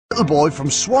Little boy from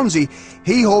Swansea,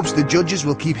 he hopes the judges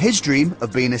will keep his dream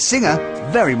of being a singer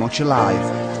very much alive.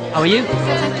 How are you?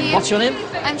 Thank you. What's your name?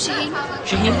 I'm Shaheen.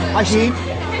 Shaheen? Hi, Shaheen.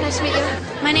 Nice to meet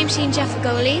you. My name's Shaheen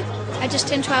Jafargholi. I just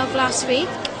turned 12 last week.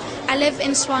 I live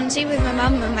in Swansea with my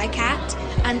mum and my cat,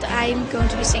 and I'm going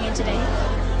to be singing today.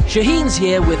 Shaheen's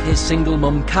here with his single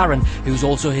mum Karen, who's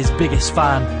also his biggest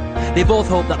fan. They both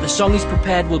hope that the song he's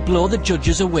prepared will blow the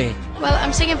judges away. Well,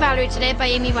 I'm singing Valerie today by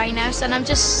Amy Winehouse, and I'm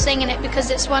just singing it because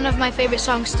it's one of my favourite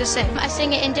songs to sing. I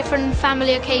sing it in different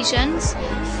family occasions,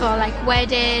 for like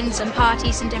weddings and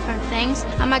parties and different things.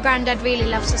 And my granddad really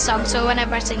loves the song, so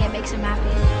whenever I sing it makes him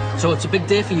happy. So it's a big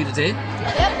day for you today?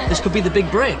 Yep. This could be the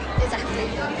big break. Exactly.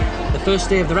 The first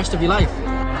day of the rest of your life.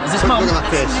 Is this Mum? Look at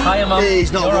that face. Hiya, Mum.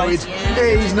 He's not All worried.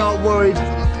 right. He's not worried.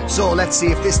 So let's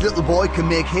see if this little boy can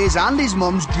make his and his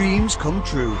mum's dreams come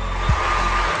true.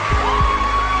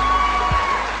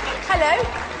 Hello.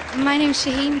 My name's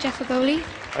Shaheen Jafargholi.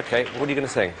 Okay, what are you going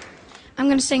to sing? I'm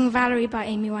going to sing Valerie by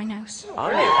Amy Winehouse.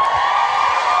 Are you?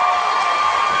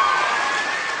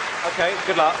 Okay,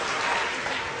 good luck.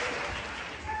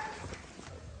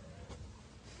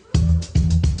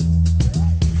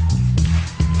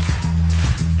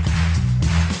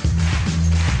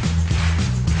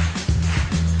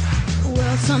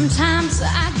 Well, sometimes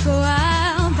I go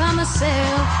out by myself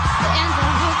and I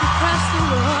look across the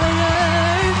water,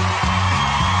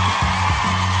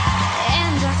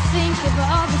 and I think of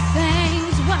all the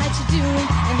things what you're doing,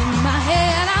 and in my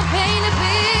head I paint a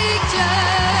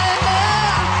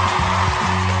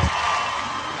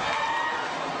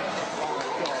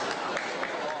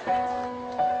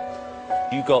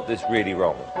picture. You got this really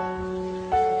wrong.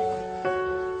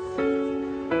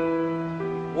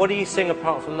 What do you sing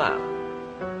apart from that?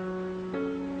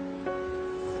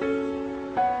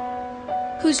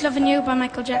 Who's Loving You by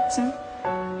Michael Jackson.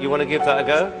 You want to give that a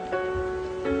go?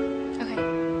 Okay.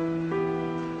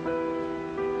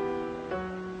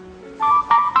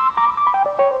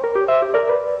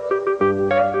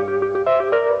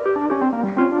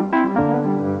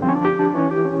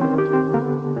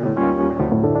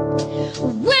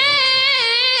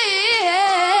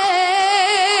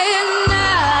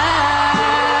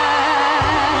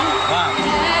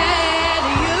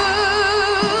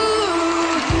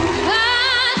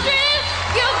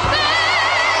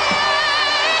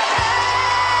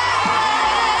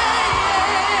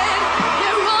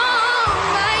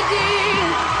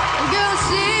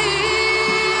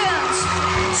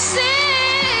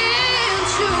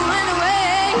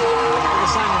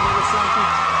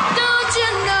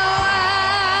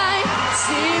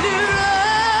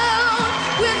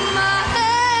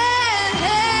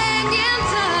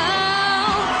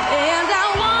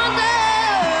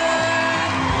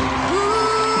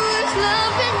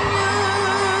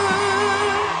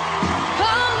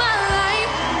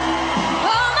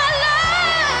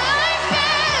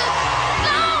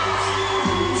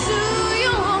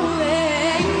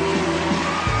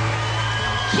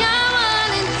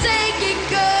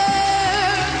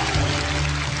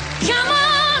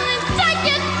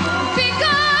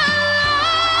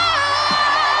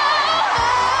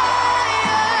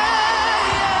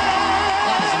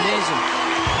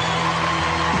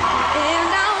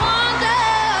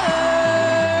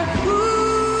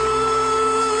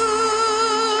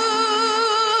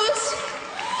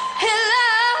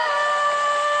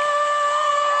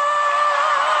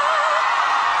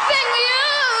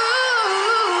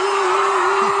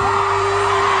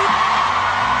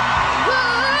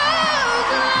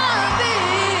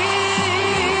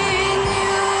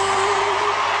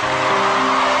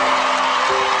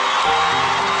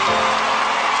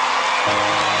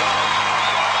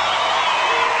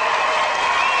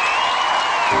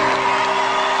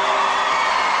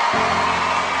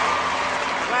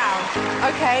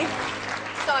 Okay.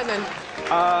 Simon.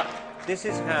 This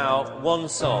is how one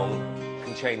song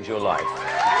can change your life.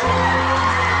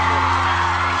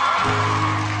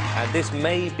 And this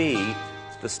may be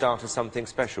the start of something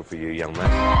special for you, young man.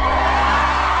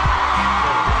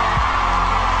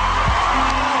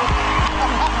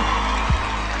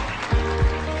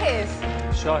 Piers.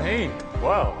 Shaheen,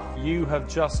 well, you have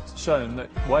just shown that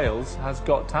Wales has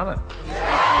got talent.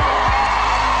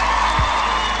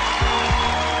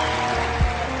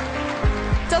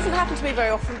 Doesn't happen to me very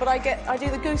often, but I do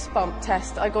the goosebump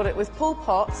test. I got it with Paul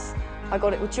Potts, I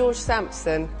got it with George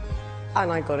Sampson,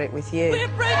 and I got it with you.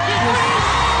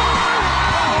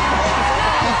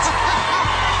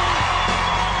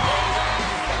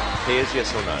 Here's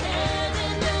yes or no.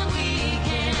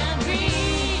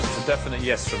 It's a definite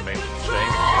yes from me,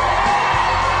 Shane.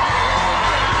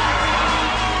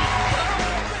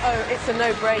 Oh, it's a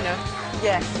no-brainer.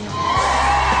 Yes.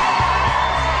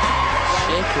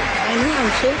 I know,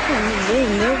 I'm shaking. I'm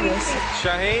really nervous.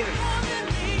 Shaheen?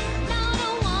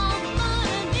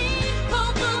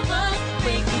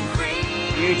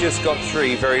 You just got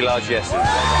 3 very large yeses.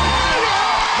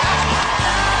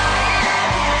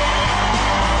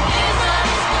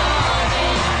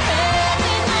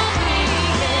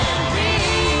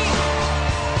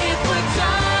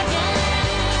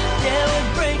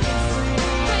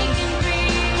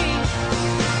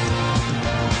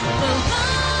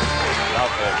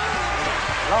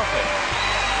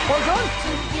 Well done.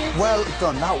 Well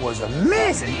done, that was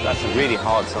amazing. That's a really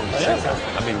hard song to sing.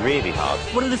 I mean, really hard.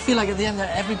 What did it feel like at the end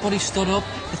that everybody stood up?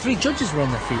 The 3 judges were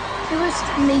on their feet. It was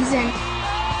amazing.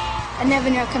 I never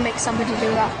knew I could make somebody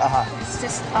do that. It's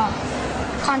just,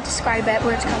 can't describe it,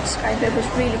 words can't describe it. It was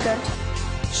really good.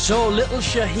 So little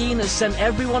Shaheen has sent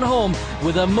everyone home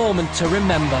with a moment to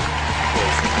remember.